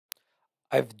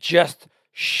I've just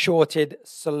shorted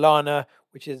Solana,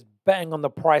 which is betting on the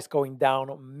price going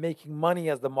down, making money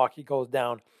as the market goes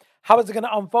down. How is it going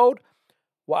to unfold?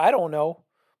 Well, I don't know.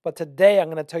 But today I'm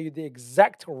going to tell you the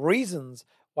exact reasons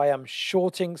why I'm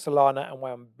shorting Solana and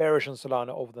why I'm bearish on Solana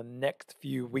over the next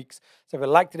few weeks. So if you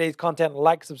like today's content,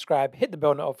 like, subscribe, hit the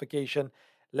bell notification.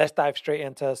 Let's dive straight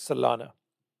into Solana.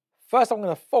 First, I'm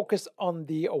going to focus on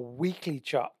the weekly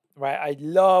chart, right? I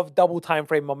love double time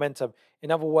frame momentum.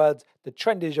 In other words, the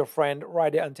trend is your friend.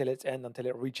 Ride it until its end, until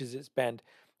it reaches its bend.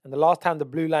 And the last time the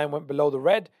blue line went below the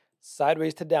red,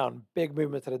 sideways to down, big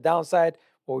movement to the downside.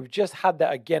 Well, we've just had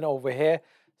that again over here.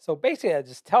 So basically, it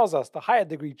just tells us the higher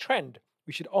degree trend,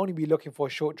 we should only be looking for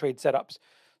short trade setups.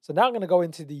 So now I'm going to go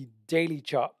into the daily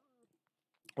chart,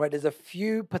 right? There's a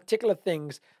few particular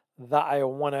things that I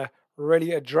want to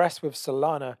really address with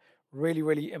Solana. Really,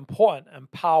 really important and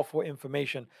powerful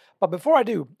information. But before I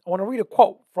do, I want to read a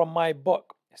quote from my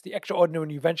book. It's The Extraordinary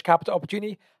New Venture Capital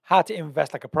Opportunity, How to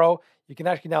Invest Like a Pro. You can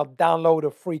actually now download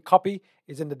a free copy.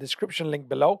 It's in the description link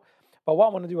below. But what I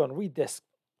want to do, I want to read this.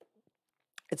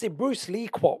 It's a Bruce Lee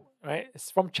quote, right? It's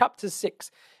from chapter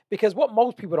 6. Because what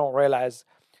most people don't realize,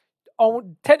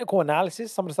 on technical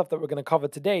analysis, some of the stuff that we're going to cover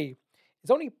today,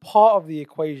 is only part of the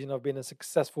equation of being a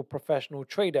successful professional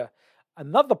trader.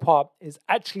 Another part is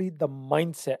actually the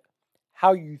mindset,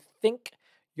 how you think,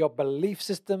 your belief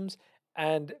systems,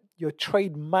 and your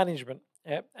trade management.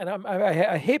 Yeah? And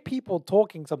I hear people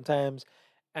talking sometimes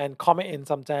and commenting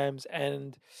sometimes,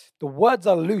 and the words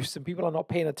are loose, and people are not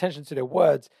paying attention to their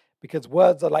words because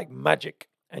words are like magic,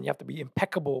 and you have to be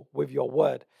impeccable with your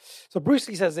word. So Bruce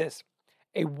Lee says this: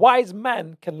 a wise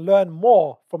man can learn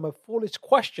more from a foolish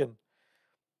question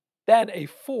than a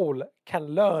fool can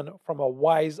learn from a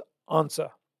wise answer.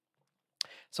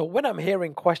 So when I'm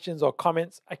hearing questions or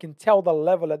comments, I can tell the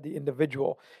level of the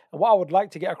individual. And what I would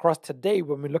like to get across today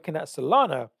when we're looking at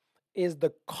Solana is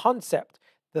the concept,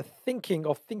 the thinking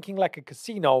of thinking like a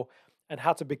casino and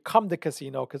how to become the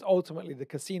casino, because ultimately the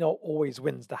casino always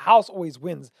wins. The house always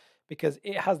wins because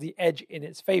it has the edge in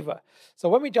its favor. So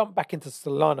when we jump back into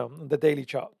Solana on the daily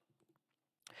chart,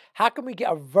 how can we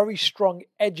get a very strong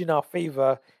edge in our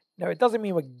favor? Now, it doesn't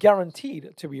mean we're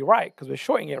guaranteed to be right because we're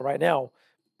shorting it right now.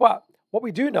 But what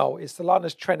we do know is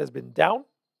Solana's trend has been down,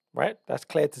 right? That's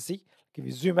clear to see. If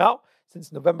you zoom out,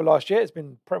 since November last year, it's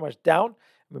been pretty much down.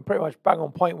 I've been pretty much bang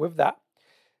on point with that.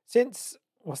 Since,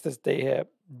 what's this day here?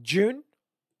 June,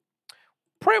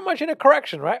 pretty much in a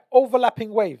correction, right?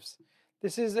 Overlapping waves.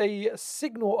 This is a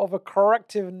signal of a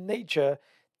corrective nature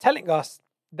telling us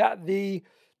that the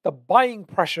buying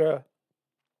pressure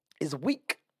is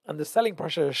weak and the selling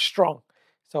pressure is strong.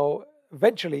 So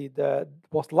eventually,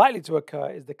 what's likely to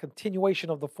occur is the continuation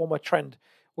of the former trend,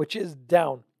 which is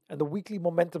down, and the weekly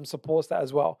momentum supports that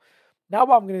as well. Now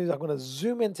what I'm going to do is I'm going to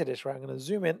zoom into this, right? I'm going to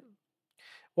zoom in.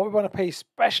 What we want to pay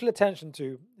special attention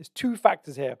to is two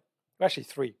factors here. Actually,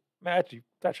 three. Actually,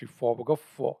 four. We'll go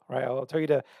for four, right? I'll tell you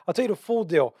the full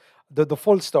deal, the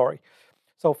full story.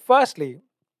 So firstly,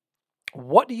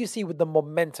 what do you see with the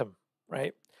momentum,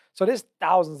 right? So there's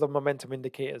thousands of momentum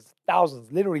indicators, thousands,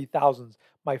 literally thousands.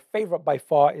 My favorite by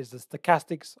far is the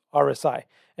stochastics RSI.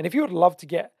 And if you would love to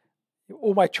get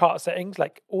all my chart settings,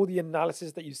 like all the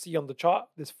analysis that you see on the chart,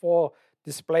 this 4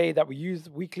 display that we use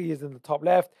weekly is in the top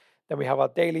left. Then we have our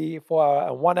daily 4 hour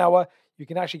and 1 hour. You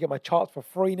can actually get my charts for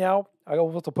free now. I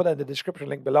also put that in the description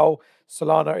link below.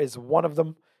 Solana is one of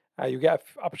them. You get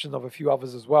options of a few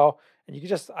others as well. And you can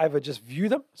just either just view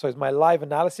them. So it's my live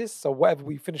analysis. So whatever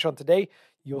we finish on today,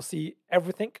 you'll see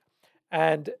everything.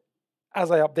 And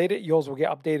as I update it, yours will get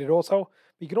updated also.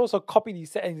 But you can also copy these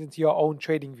settings into your own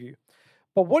trading view.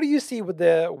 But what do you see with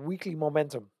the weekly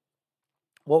momentum?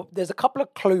 Well, there's a couple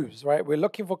of clues, right? We're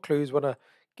looking for clues. We want to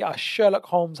get our Sherlock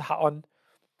Holmes hat on.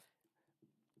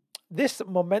 This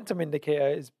momentum indicator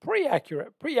is pretty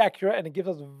accurate, and it gives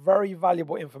us very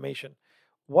valuable information.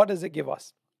 What does it give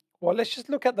us? Well, let's just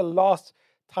look at the last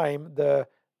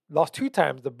two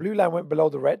times the blue line went below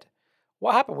the red.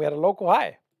 What happened? We had a local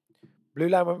high. Blue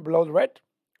line went below the red.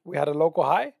 We had a local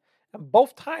high. And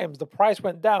both times the price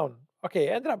went down. Okay,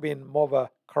 it ended up being more of a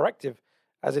corrective,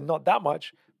 as in not that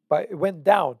much, but it went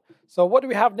down. So what do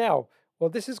we have now? Well,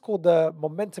 this is called the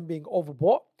momentum being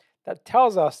overbought. That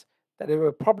tells us that they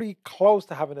were probably close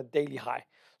to having a daily high.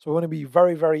 So we want to be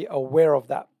very, very aware of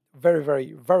that. Very,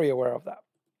 very, very aware of that.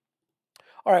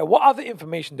 All right, what other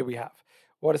information do we have?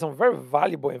 Well, there's some very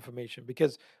valuable information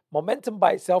because momentum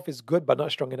by itself is good, but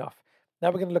not strong enough. Now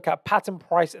we're going to look at pattern,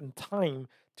 price, and time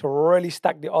to really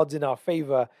stack the odds in our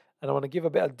favor. And I want to give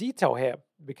a bit of detail here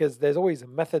because there's always a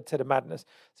method to the madness.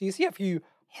 So you see a few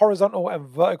horizontal and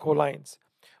vertical lines.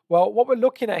 Well, what we're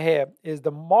looking at here is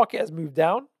the market has moved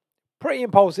down, pretty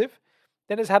impulsive.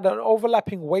 Then it's had an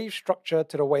overlapping wave structure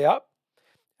to the way up.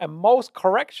 And most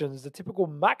corrections, the typical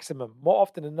maximum, more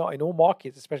often than not in all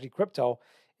markets, especially crypto,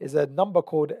 is a number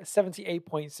called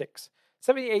 78.6.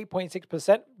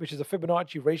 78.6%, which is a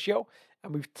Fibonacci ratio.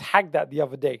 And we've tagged that the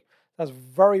other day. That's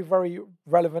very, very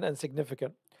relevant and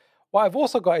significant. What I've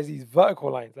also got is these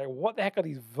vertical lines. Like, what the heck are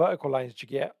these vertical lines that you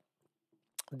get?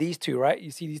 These two, right?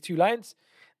 You see these two lines?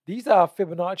 These are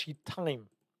Fibonacci time.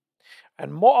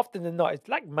 And more often than not, it's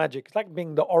like magic. It's like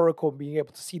being the oracle and being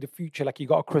able to see the future like you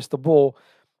got a crystal ball,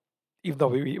 even though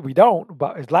we don't.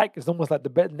 But it's almost like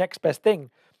the next best thing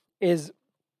is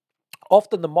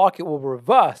often the market will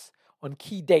reverse on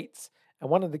key dates.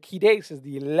 And one of the key dates is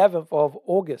the 11th of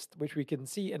August, which we can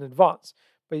see in advance.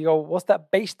 But you go, what's that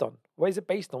based on? What is it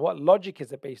based on? What logic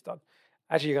is it based on?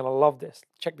 Actually, you're going to love this.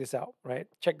 Check this out, right?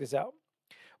 Check this out.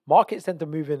 Markets tend to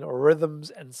move in rhythms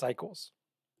and cycles.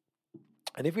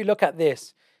 And if we look at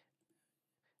this,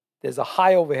 there's a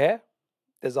high over here,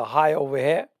 there's a high over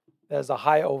here, there's a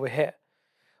high over here.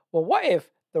 Well, what if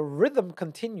the rhythm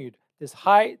continued? This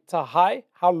high to high,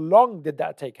 how long did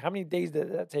that take? How many days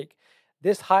did that take?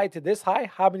 This high to this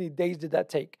high, how many days did that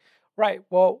take? Right,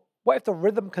 well, what if the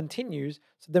rhythm continues?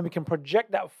 So then we can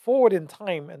project that forward in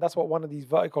time, and that's what one of these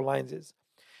vertical lines is.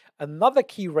 Another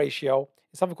key ratio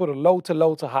is something called a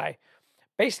low to high.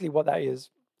 Basically what that is,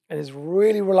 and it's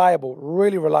really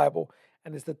reliable,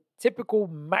 and it's the typical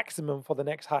maximum for the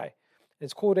next high.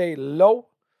 It's called a low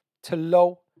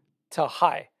to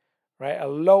high, right? A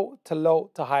low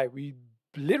to high. We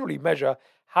literally measure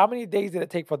how many days did it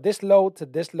take for this low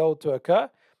to occur,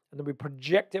 and then we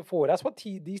project it forward. That's what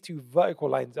these two vertical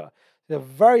lines are. They're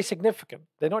very significant.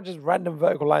 They're not just random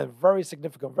vertical lines, very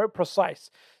significant, very precise.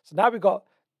 So now we've got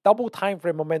double time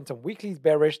frame momentum. Weekly is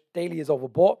bearish, daily is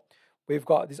overbought. We've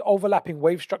got this overlapping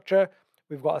wave structure.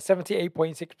 We've got a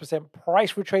 78.6%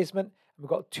 price retracement. And we've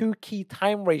got two key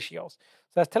time ratios.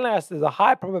 So that's telling us there's a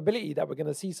high probability that we're going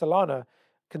to see Solana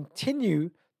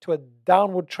continue to a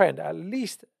downward trend, at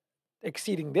least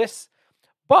exceeding this.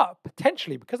 But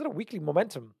potentially, because of the weekly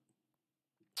momentum,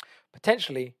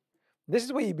 potentially, this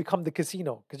is where you become the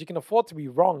casino, because you can afford to be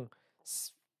wrong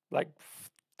like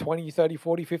 20, 30,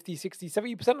 40, 50, 60,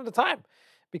 70% of the time.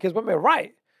 Because when we're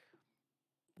right,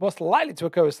 what's likely to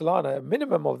occur with Solana, a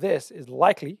minimum of this is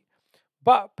likely,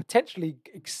 but potentially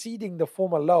exceeding the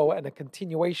former low and a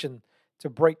continuation to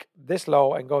break this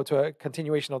low and go to a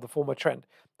continuation of the former trend.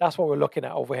 That's what we're looking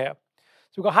at over here.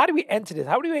 So we go, how do we enter this?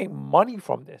 How do we make money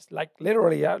from this? Like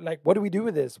literally, like what do we do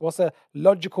with this? What's a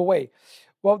logical way?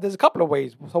 Well, there's a couple of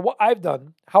ways. So what I've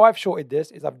done, how I've shorted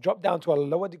this is I've dropped down to a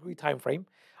lower degree time frame.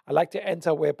 I like to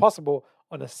enter where possible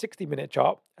on a 60-minute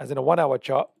chart, as in a 1-hour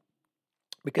chart,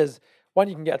 because one,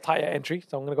 you can get a tighter entry.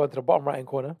 So I'm going to go into the bottom right-hand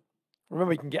corner.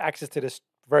 Remember, you can get access to this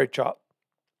very chart.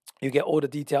 You get all the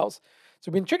details.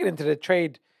 So we've been triggered into the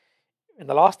trade in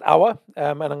the last hour,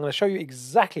 and I'm going to show you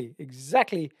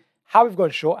exactly how we've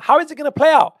gone short. How is it going to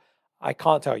play out? I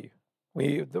can't tell you.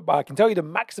 I can tell you the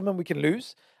maximum we can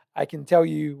lose. I can tell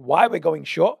you why we're going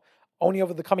short. Only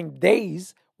over the coming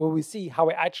days will we see how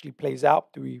it actually plays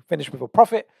out. Do we finish with a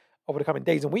profit over the coming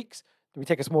days and weeks? Do we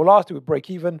take a small loss? Do we break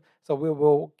even? So we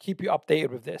will keep you updated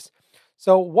with this.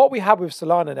 So what we have with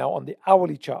Solana now on the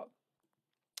hourly chart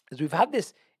is we've had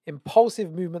this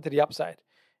impulsive movement to the upside.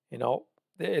 You know,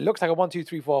 it looks like a 1, 2,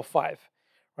 3, 4, 5,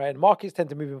 right? And markets tend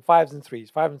to move in 5s and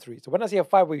 3s, 5 and 3. So when I see a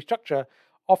 5-way structure,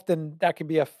 often that can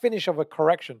be a finish of a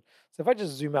correction. So if I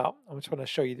just zoom out, I'm just going to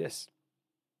show you this.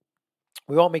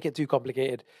 We won't make it too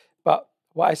complicated, but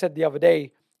what I said the other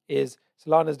day is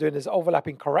Solana is doing this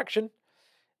overlapping correction.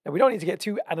 And we don't need to get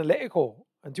too analytical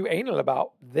and too anal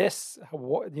about this,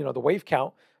 the wave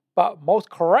count, but most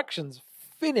corrections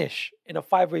finish in a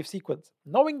 5-wave sequence.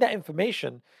 Knowing that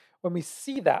information, when we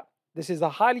see that, this is a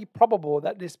highly probable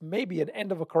that this may be an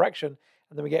end of a correction,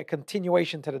 and then we get a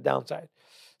continuation to the downside.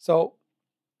 So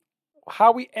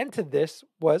how we entered this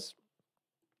was,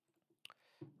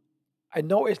 I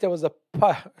noticed there was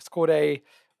it's called a,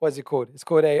 what's it called? It's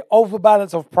called a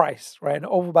overbalance of price, right? An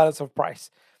overbalance of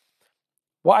price.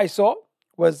 What I saw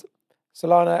was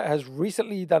Solana has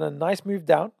recently done a nice move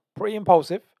down, pretty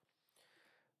impulsive.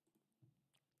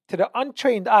 To the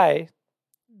untrained eye,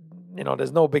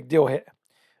 there's no big deal here.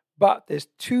 But there's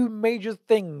two major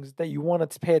things that you want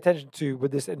to pay attention to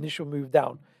with this initial move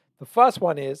down. The first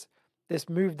one is this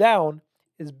move down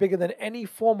is bigger than any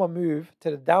former move to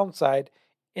the downside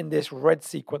in this red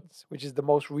sequence, which is the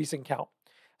most recent count.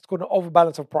 It's called an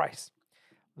overbalance of price.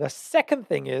 The second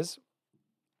thing is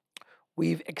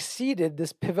we've exceeded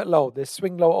this pivot low, this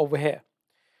swing low over here,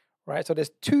 right? So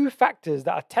there's two factors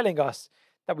that are telling us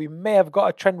that we may have got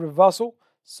a trend reversal,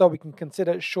 so we can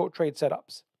consider short trade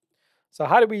setups. So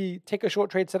how do we take a short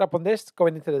trade setup on this?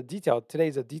 Going into the detail.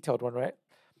 Today's a detailed one, right?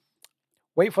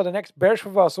 Wait for the next bearish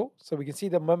reversal so we can see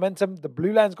the momentum. The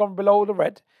blue line's gone below the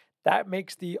red. That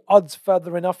makes the odds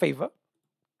further in our favor.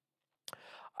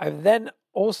 I've then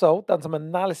also done some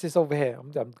analysis over here.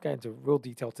 I'm going into real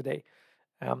detail today.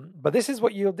 But this is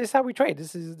how we trade.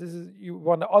 This is you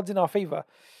want the odds in our favor.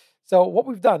 So what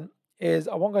we've done is,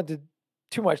 I won't go into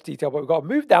too much detail, but we've got to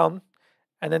move down,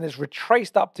 and then it's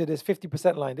retraced up to this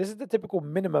 50% line. This is the typical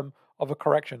minimum of a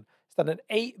correction. It's done an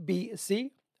A, B,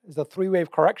 C. It's a three-wave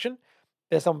correction.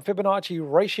 There's some Fibonacci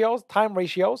ratios, time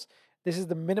ratios. This is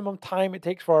the minimum time it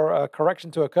takes for a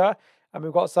correction to occur. And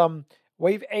we've got some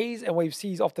wave A's and wave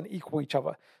C's often equal each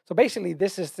other. So basically,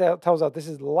 this tells us this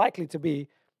is likely to be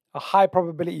a high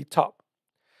probability top.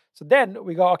 So then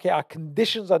we go, okay, our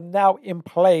conditions are now in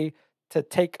play to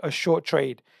take a short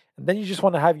trade. And then you just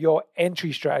want to have your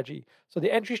entry strategy. So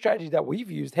the entry strategy that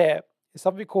we've used here is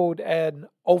something called an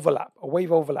overlap, a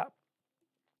wave overlap.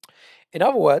 In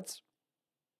other words,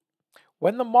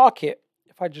 when the market,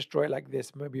 if I just draw it like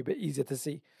this, maybe a bit easier to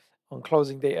see on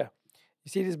closing data. You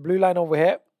see this blue line over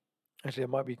here? Actually, it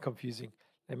might be confusing.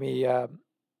 Let me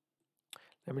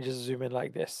just zoom in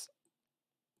like this.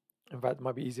 In fact, it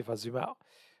might be easier if I zoom out.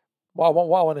 What I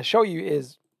want to show you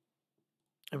is,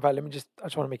 in fact, I just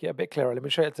want to make it a bit clearer. Let me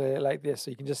show it to like this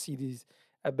so you can just see these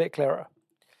a bit clearer.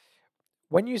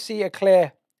 When you see a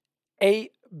clear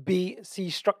A, B, C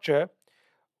structure,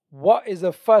 what is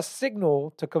the first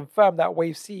signal to confirm that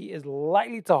wave C is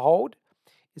likely to hold?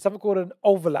 It's something called an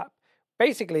overlap.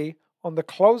 Basically, on the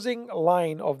closing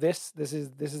line of this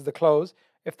is the close.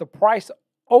 If the price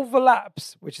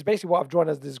overlaps, which is basically what I've drawn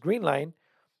as this green line,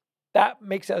 that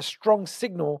makes it a strong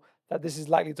signal that this is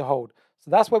likely to hold. So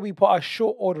that's where we put our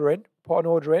short order in, put an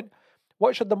order in.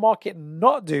 What should the market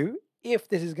not do if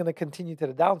this is going to continue to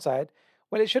the downside?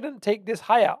 Well, it shouldn't take this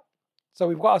high out. So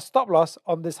we've got a stop loss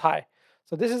on this high.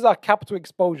 So this is our capital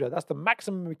exposure. That's the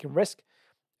maximum we can risk.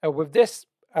 With this,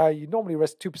 you normally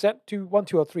risk 2%, 1,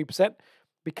 2, or 3%.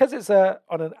 Because it's on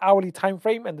an hourly time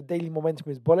frame and the daily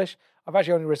momentum is bullish, I've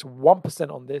actually only risked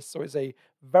 1% on this. So it's a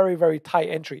very, very tight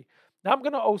entry. Now I'm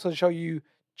going to also show you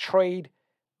trade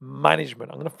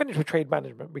management. I'm going to finish with trade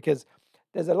management because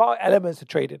there's a lot of elements to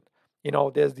trading. You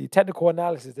know, there's the technical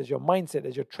analysis, there's your mindset,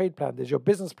 there's your trade plan, there's your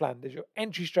business plan, there's your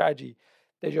entry strategy,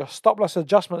 there's your stop loss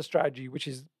adjustment strategy, which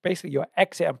is basically your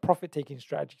exit and profit taking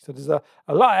strategy. So there's a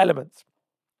lot of elements.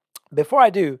 Before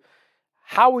I do,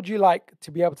 how would you like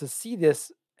to be able to see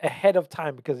this ahead of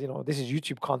time? Because, you know, this is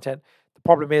YouTube content. The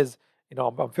problem is, you know,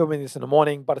 I'm filming this in the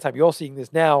morning. By the time you're seeing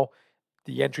this now,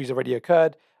 the entry's already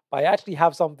occurred. But I actually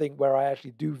have something where I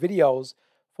actually do videos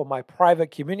for my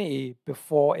private community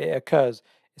before it occurs.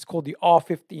 It's called the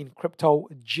R15 Crypto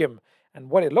Gym. And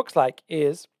what it looks like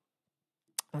is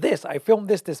this. I filmed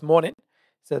this morning.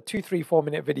 It's a 2-3-4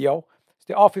 minute video. It's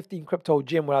the R15 Crypto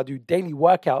Gym where I do daily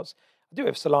workouts. I do it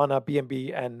with Solana,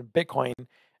 BNB, and Bitcoin.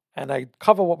 And I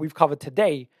cover what we've covered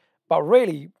today, but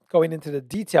really going into the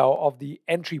detail of the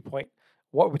entry point,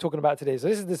 what we're talking about today. So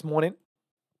this is this morning.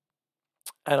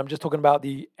 And I'm just talking about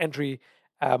the entry,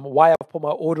 why I've put my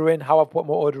order in, how I've put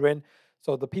my order in.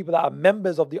 So the people that are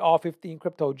members of the R15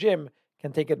 Crypto Gym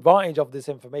can take advantage of this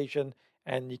information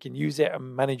and you can use it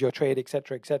and manage your trade,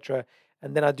 etc., etc.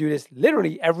 And then I do this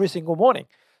literally every single morning.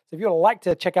 So if you'd like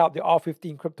to check out the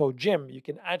R15 Crypto Gym, you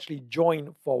can actually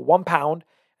join for £1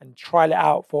 and trial it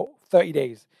out for 30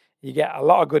 days. You get a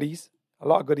lot of goodies. A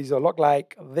lot of goodies will look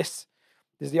like this.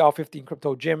 This is the R15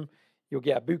 Crypto Gym. You'll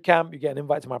get a boot camp. You get an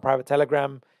invite to my private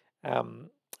Telegram.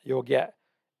 You'll get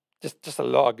just a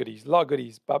lot of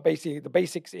goodies. But basically, the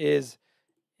basics is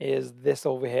this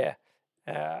over here.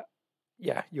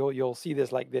 Yeah, you'll see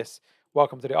this like this.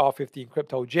 Welcome to the R15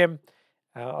 Crypto Gym.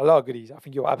 A lot of goodies. I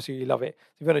think you'll absolutely love it.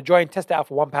 So if you want to join, test it out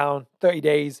for £1, 30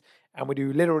 days. And we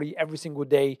do literally every single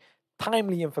day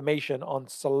timely information on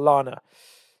Solana.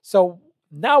 So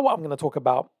now what I'm going to talk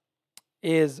about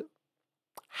is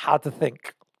how to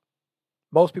think.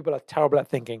 Most people are terrible at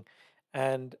thinking.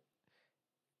 And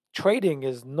trading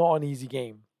is not an easy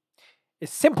game.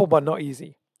 It's simple, but not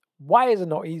easy. Why is it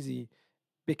not easy?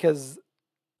 Because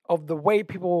of the way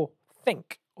people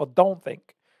think or don't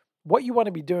think. What you want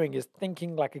to be doing is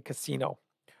thinking like a casino.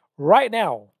 Right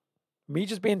now, me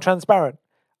just being transparent,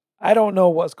 I don't know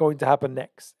what's going to happen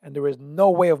next. And there is no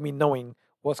way of me knowing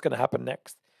what's going to happen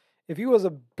next. If you was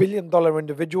 $1 billion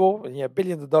individual and you had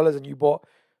billions of dollars and you bought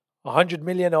 100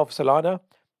 million of Solana,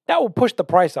 that will push the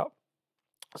price up.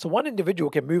 So one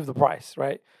individual can move the price,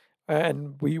 right?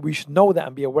 And we should know that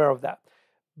and be aware of that.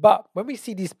 But when we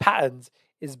see these patterns,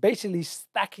 is basically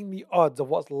stacking the odds of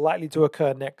what's likely to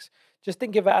occur next. Just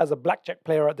think of it as a blackjack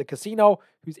player at the casino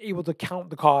who's able to count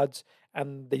the cards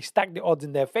and they stack the odds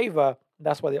in their favor.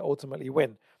 That's why they ultimately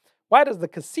win. Why does the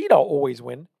casino always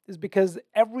win? Is because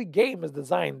every game is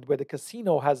designed where the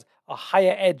casino has a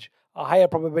higher edge, a higher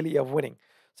probability of winning.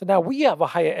 So now we have a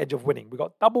higher edge of winning. We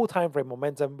got double time frame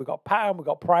momentum, we got pattern, we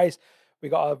got price, we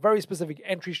got a very specific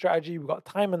entry strategy, we got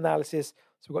time analysis,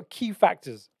 so we got key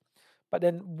factors. But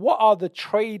then what are the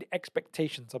trade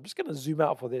expectations? I'm just going to zoom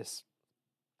out for this.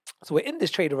 So we're in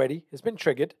this trade already. It's been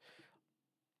triggered.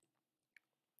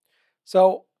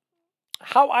 So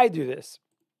how I do this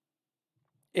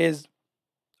is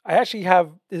I actually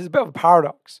have, this is a bit of a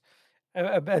paradox.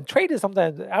 And traders,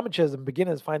 sometimes amateurs and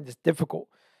beginners find this difficult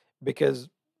because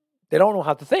they don't know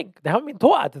how to think. They haven't been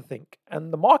taught how to think.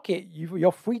 And the market,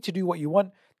 you're free to do what you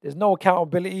want. There's no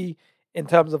accountability in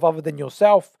terms of other than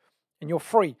yourself, and you're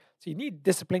free. So you need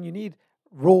discipline, you need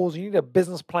rules, you need a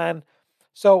business plan.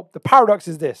 So the paradox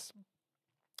is this.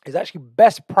 It's actually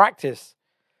best practice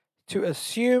to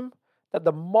assume that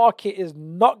the market is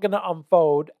not going to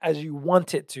unfold as you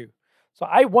want it to. So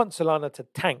I want Solana to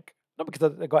tank, not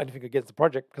because I got anything against the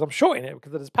project, because I'm shorting it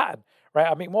because of this pattern, right?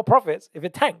 I make more profits if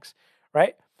it tanks,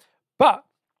 right? But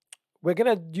we're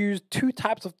going to use two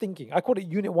types of thinking. I call it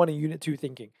Unit 1 and Unit 2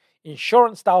 thinking.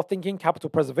 Insurance style thinking, capital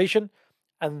preservation,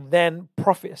 and then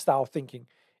profit style thinking.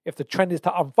 If the trend is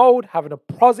to unfold, having a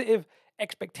positive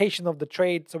expectation of the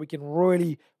trade so we can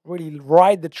really, really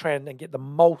ride the trend and get the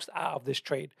most out of this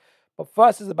trade. But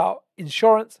first is about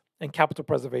insurance and capital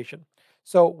preservation.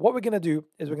 So what we're going to do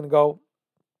is we're going to go,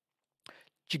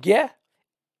 Jigye,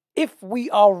 if we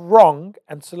are wrong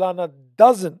and Solana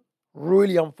doesn't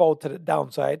really unfold to the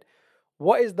downside,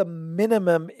 what is the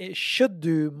minimum it should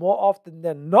do more often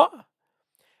than not?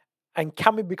 And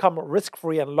can we become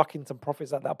risk-free and lock in some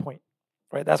profits at that point?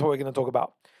 Right? That's what we're going to talk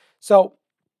about. So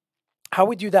how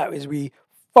we do that is we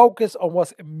focus on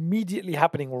what's immediately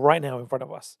happening right now in front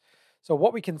of us. So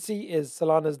what we can see is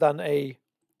Solana's done a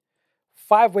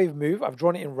 5-wave move. I've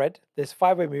drawn it in red. This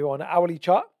 5-wave move on an hourly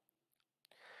chart.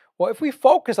 Well, if we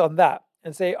focus on that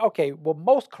and say, okay, well,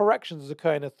 most corrections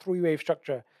occur in a 3-wave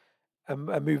structure. A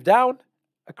move down,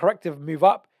 a corrective move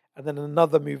up, and then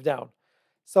another move down.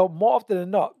 So more often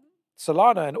than not,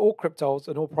 Solana and all cryptos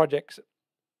and all projects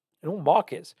and all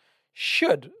markets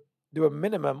should do a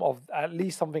minimum of at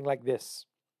least something like this.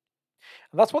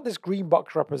 And that's what this green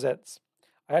box represents.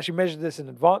 I actually measured this in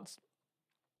advance.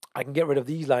 I can get rid of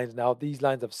these lines now. These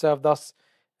lines have served us,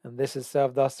 and this has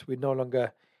served us. We no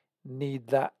longer need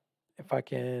that. If I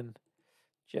can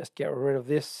just get rid of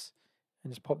this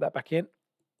and just pop that back in.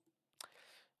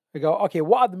 We go, okay,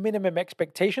 what are the minimum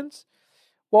expectations?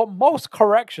 Well, most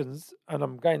corrections, and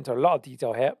I'm going into a lot of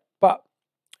detail here, but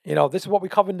this is what we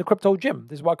cover in the Crypto Gym.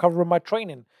 This is what I cover in my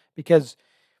training because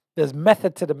there's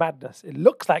method to the madness. It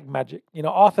looks like magic.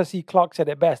 Arthur C. Clarke said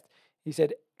it best. He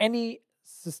said, any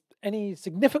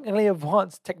significantly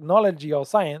advanced technology or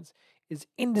science is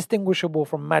indistinguishable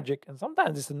from magic. And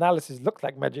sometimes this analysis looks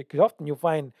like magic because often you'll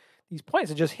find these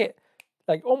points are just hit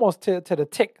like almost to the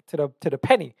tick, to the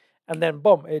penny, and then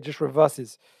boom, it just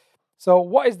reverses. So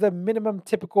what is the minimum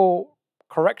typical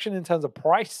correction in terms of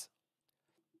price?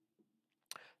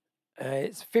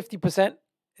 It's 50%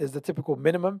 is the typical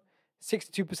minimum.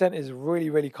 62% is really,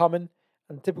 really common.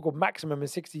 And the typical maximum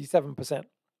is 67%.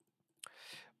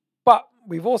 But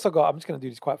we've also got, I'm just going to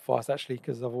do this quite fast actually,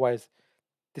 because otherwise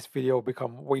this video will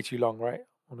become way too long, right?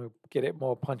 I want to get it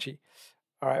more punchy.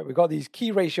 All right, we've got these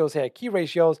key ratios here. Key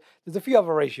ratios, there's a few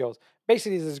other ratios.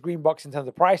 Basically, there's this green box in terms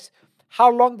of price.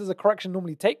 How long does a correction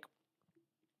normally take?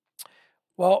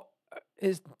 Well,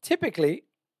 it's typically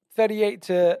 38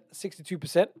 to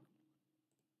 62%.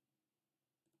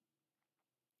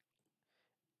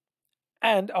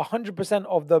 And 100%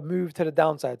 of the move to the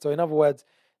downside. So in other words,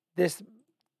 this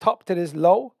top to this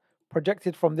low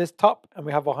projected from this top, and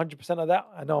we have 100% of that.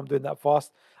 I know I'm doing that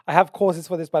fast. I have courses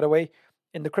for this, by the way.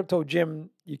 In the Crypto Gym,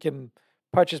 you can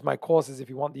purchase my courses if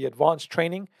you want the advanced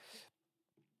training.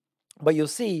 But you'll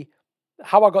see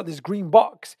how I got this green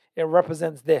box. It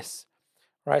represents this,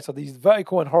 right? So these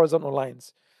vertical and horizontal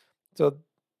lines. So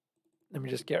let me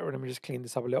just clean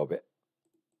this up a little bit.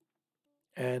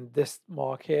 And this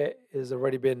mark here has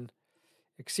already been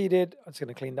exceeded. I'm just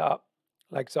going to clean that up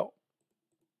like so.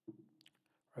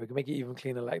 Or we can make it even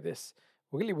cleaner like this.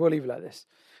 We'll leave it like this.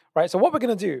 Right, so what we're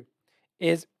going to do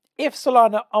is if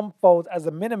Solana unfolds as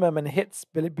a minimum and hits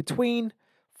between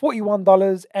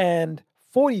 $41 and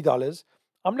 $40,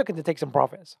 I'm looking to take some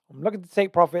profits. I'm looking to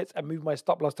take profits and move my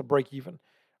stop loss to break even,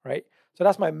 right? So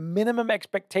that's my minimum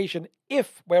expectation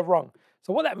if we're wrong.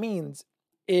 So what that means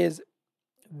is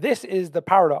this is the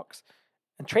paradox.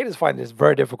 And traders find this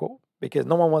very difficult because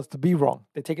no one wants to be wrong.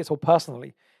 They take it so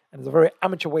personally. And it's a very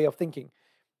amateur way of thinking.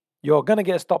 You're going to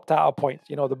get stopped out of points.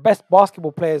 You know, the best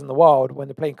basketball players in the world, when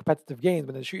they're playing competitive games,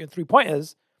 when they're shooting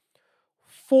 3-pointers,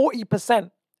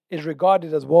 40% is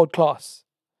regarded as world class.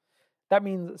 That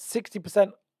means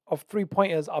 60% of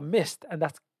 3-pointers are missed, and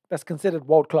that's considered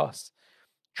world class.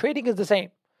 Trading is the same.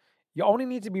 You only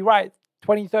need to be right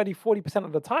 20, 30, 40%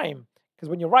 of the time, because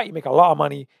when you're right, you make a lot of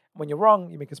money. When you're wrong,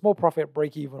 you make a small profit,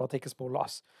 break even, or take a small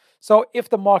loss. So if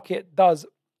the market does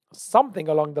something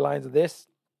along the lines of this,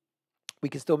 we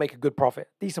can still make a good profit,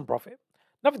 decent profit.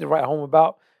 Nothing to write home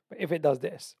about, but if it does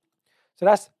this. So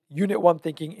that's unit 1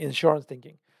 thinking, insurance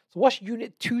thinking. So what's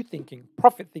unit 2 thinking?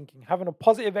 Profit thinking, having a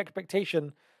positive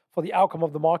expectation for the outcome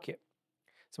of the market.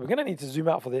 So we're going to need to zoom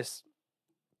out for this.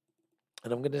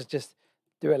 And I'm going to just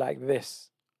do it like this.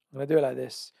 I'm going to do it like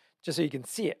this, just so you can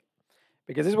see it.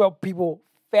 Because this is what people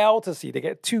fail to see. They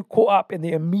get too caught up in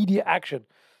the immediate action.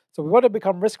 So we want to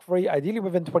become risk-free, ideally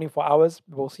within 24 hours.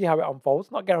 We'll see how it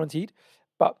unfolds. Not guaranteed,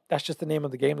 but that's just the name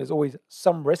of the game. There's always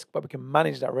some risk, but we can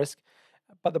manage that risk.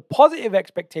 But the positive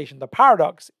expectation, the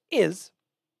paradox, is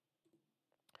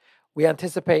we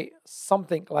anticipate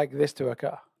something like this to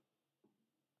occur.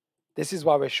 This is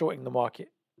why we're shorting the market.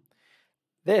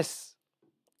 This,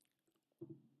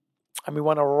 and we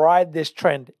want to ride this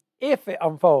trend if it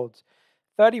unfolds.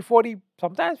 30, 40,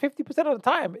 sometimes 50% of the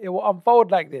time, it will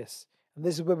unfold like this. And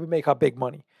this is where we make our big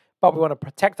money. But we want to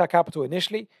protect our capital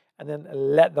initially and then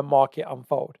let the market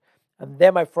unfold. And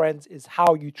there, my friends, is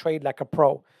how you trade like a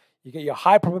pro. You get your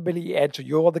high probability edge. So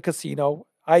you're the casino.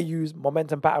 I use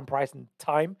momentum pattern price and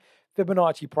time,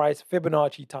 Fibonacci price,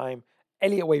 Fibonacci time,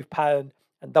 Elliott wave pattern,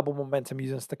 and double momentum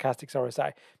using stochastics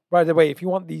RSI. By the way, if you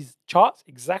want these charts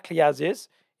exactly as is,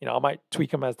 I might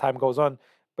tweak them as time goes on,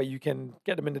 but you can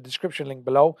get them in the description link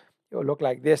below. It will look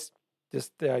like this.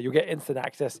 Just you'll get instant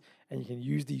access and you can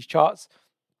use these charts.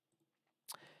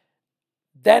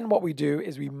 Then what we do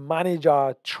is we manage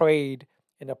our trade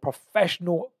in a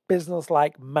professional,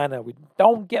 business-like manner. We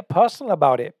don't get personal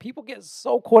about it. People get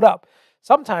so caught up.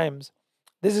 Sometimes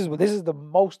this is the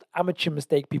most amateur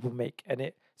mistake people make, and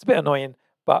it's a bit annoying.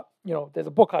 But there's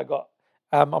a book I got.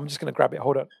 I'm just gonna grab it.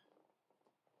 Hold on.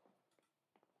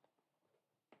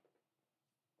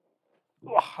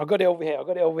 Oh, I got it over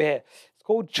here. It's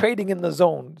called Trading in the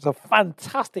Zone. It's a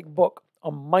fantastic book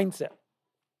on mindset.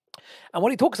 And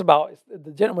what he talks about,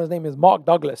 the gentleman's name is Mark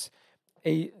Douglas.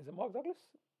 Is it Mark Douglas?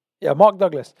 Yeah, Mark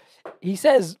Douglas. He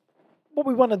says what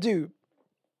we want to do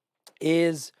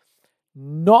is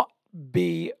not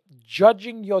be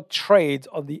judging your trades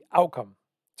on the outcome.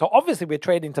 So obviously we're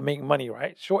trading to make money,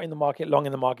 right? Short in the market, long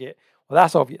in the market. Well,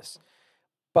 that's obvious.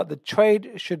 But the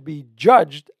trade should be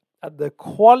judged at the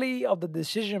quality of the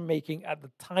decision making at the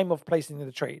time of placing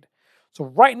the trade. So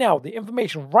right now, the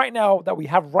information right now that we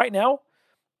have right now,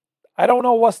 I don't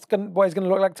know what it's going to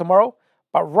look like tomorrow,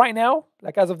 but right now,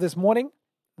 like as of this morning,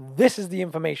 this is the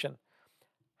information.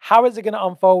 How is it going to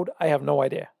unfold? I have no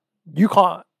idea. You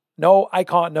can't know. I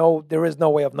can't know. There is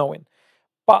no way of knowing.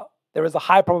 But there is a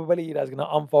high probability that's going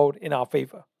to unfold in our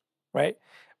favor, right?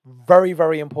 Very,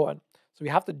 very important. So we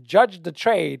have to judge the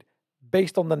trade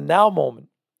based on the now moment,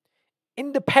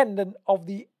 independent of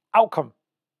the outcome,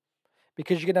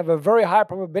 because you can have a very high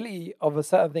probability of a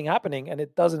certain thing happening and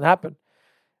it doesn't happen.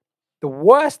 The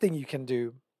worst thing you can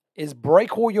do is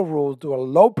break all your rules, do a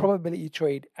low probability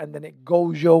trade, and then it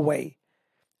goes your way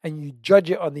and you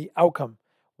judge it on the outcome.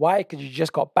 Why? Because you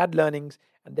just got bad learnings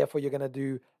and therefore you're going to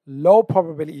do low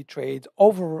probability trades,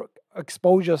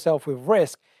 overexpose yourself with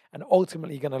risk, and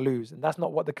ultimately you're going to lose. And that's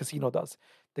not what the casino does.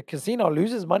 The casino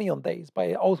loses money on days, but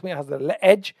it ultimately has the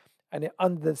edge and it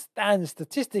understands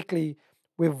statistically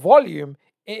with volume,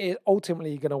 it is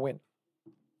ultimately going to win.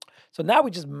 So now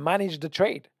we just manage the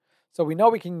trade. So we know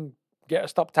we can get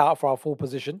stopped out for our full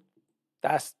position.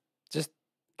 That's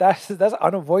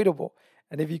unavoidable.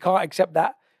 And if you can't accept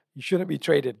that, you shouldn't be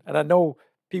trading. And I know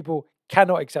people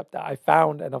cannot accept that. I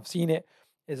found and I've seen it.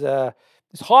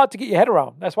 It's hard to get your head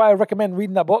around. That's why I recommend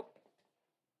reading that book.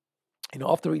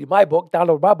 After reading my book,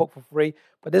 download my book for free.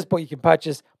 But this book you can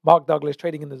purchase, Mark Douglas,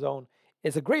 Trading in the Zone.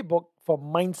 It's a great book for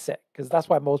mindset because that's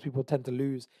why most people tend to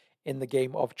lose in the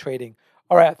game of trading.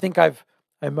 All right, I think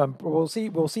we'll see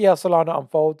how Solana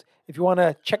unfolds. If you want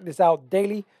to check this out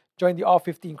daily, join the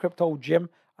R15 Crypto Gym.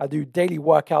 I do daily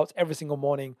workouts every single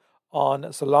morning on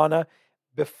Solana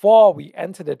before we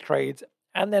enter the trades.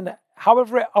 And then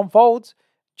however it unfolds,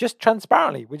 just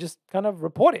transparently, we just kind of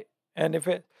report it. And if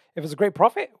it's a great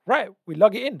profit, right, we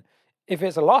log it in. If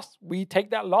it's a loss, we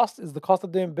take that loss as the cost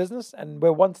of doing business, and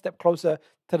we're one step closer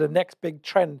to the next big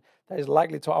trend that is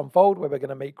likely to unfold where we're going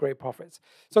to make great profits.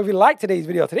 So if you like today's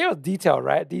video, today was detailed,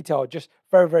 right? Detailed, just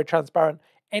very, very transparent.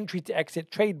 Entry to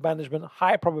exit, trade management,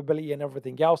 high probability, and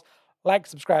everything else. Like,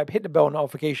 subscribe, hit the bell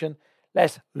notification.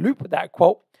 Let's loop that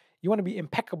quote. You want to be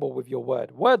impeccable with your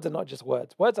word. Words are not just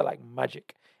words. Words are like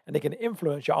magic, and they can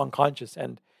influence your unconscious,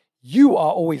 and you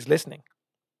are always listening.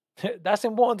 That's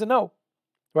important to know,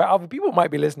 right? Other people might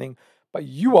be listening, but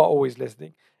you are always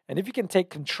listening. And if you can take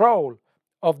control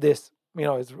of this,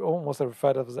 it's almost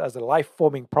referred to as a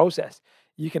life-forming process.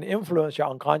 You can influence your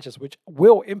unconscious, which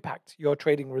will impact your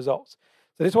trading results.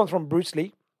 So this one's from Bruce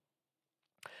Lee.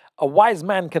 A wise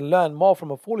man can learn more from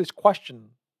a foolish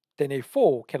question than a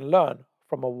fool can learn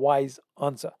from a wise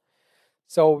answer.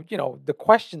 So, the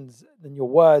questions and your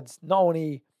words not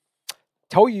only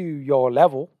tell you your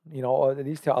level, or at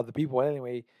least tell other people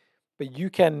anyway, but you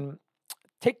can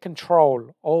take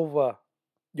control over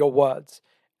your words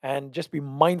and just be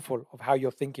mindful of how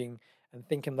you're thinking and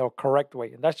thinking the correct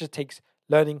way. And that just takes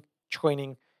learning,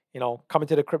 training, coming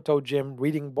to the crypto gym,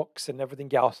 reading books and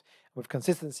everything else. With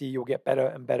consistency, you'll get better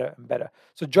and better and better.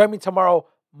 So join me tomorrow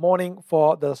morning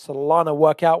for the Solana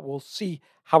workout. We'll see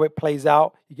how it plays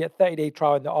out. You get 30-day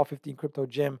trial in the R15 crypto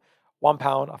gym,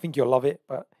 £1. I think you'll love it,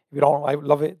 but if you don't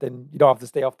love it, then you don't have to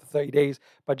stay after 30 days,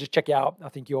 but just check it out. I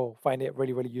think you'll find it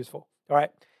really, really useful. All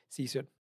right. See you soon.